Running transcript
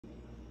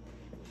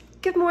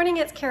Good morning,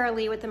 it's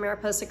Caralee with the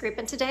Mariposa Group,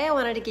 and today I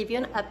wanted to give you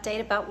an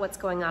update about what's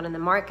going on in the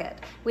market.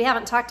 We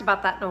haven't talked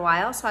about that in a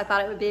while, so I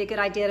thought it would be a good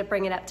idea to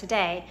bring it up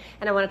today,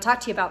 and I want to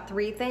talk to you about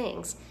three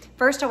things.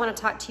 First, I want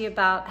to talk to you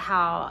about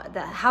how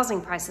the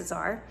housing prices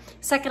are.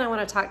 Second, I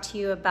want to talk to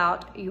you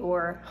about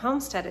your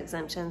homestead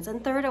exemptions,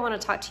 and third, I want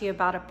to talk to you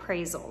about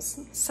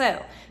appraisals.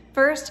 So,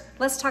 first,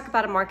 let's talk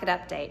about a market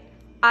update.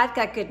 I've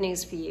got good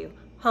news for you.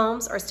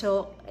 Homes are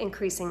still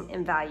increasing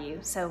in value.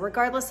 So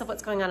regardless of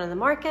what's going on in the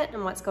market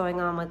and what's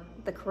going on with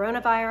the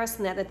coronavirus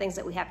and the other things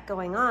that we have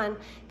going on,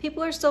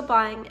 people are still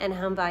buying and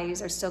home values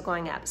are still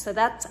going up. So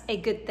that's a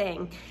good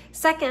thing.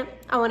 Second,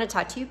 I want to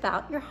talk to you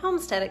about your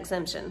homestead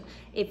exemption.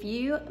 If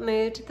you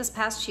moved this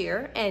past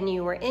year and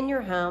you were in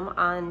your home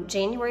on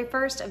January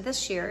 1st of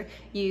this year,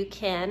 you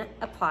can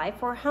apply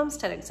for a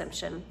homestead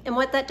exemption. And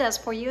what that does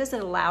for you is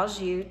it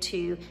allows you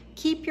to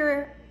keep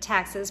your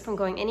taxes from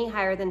going any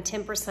higher than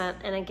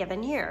 10% in a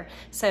given year.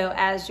 So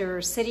as your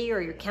city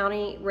or your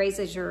county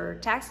raises your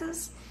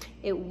taxes,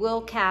 it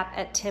will cap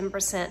at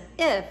 10%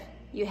 if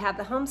you have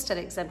the homestead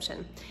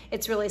exemption.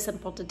 It's really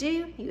simple to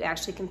do. You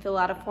actually can fill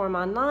out a form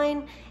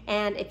online,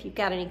 and if you've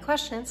got any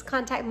questions,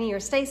 contact me or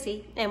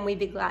Stacy, and we'd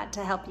be glad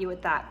to help you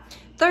with that.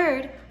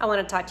 Third, I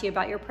want to talk to you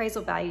about your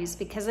appraisal values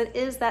because it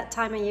is that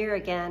time of year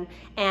again,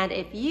 and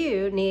if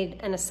you need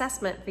an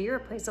assessment for your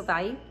appraisal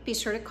value, be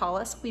sure to call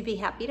us. We'd be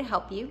happy to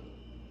help you.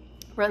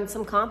 Run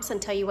some comps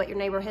and tell you what your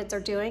neighborhoods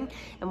are doing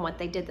and what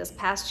they did this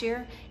past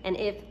year, and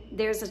if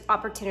there's an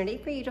opportunity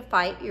for you to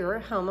fight your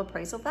home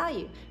appraisal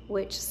value,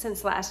 which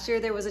since last year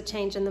there was a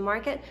change in the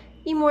market,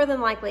 you more than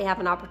likely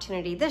have an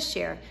opportunity this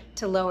year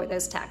to lower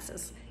those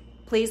taxes.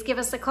 Please give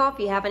us a call if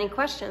you have any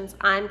questions.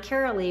 I'm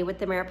Caralee with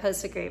the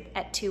Mariposa Group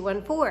at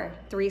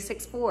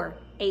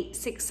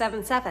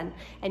 214-364-8677,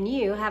 and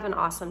you have an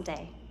awesome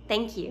day.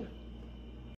 Thank you.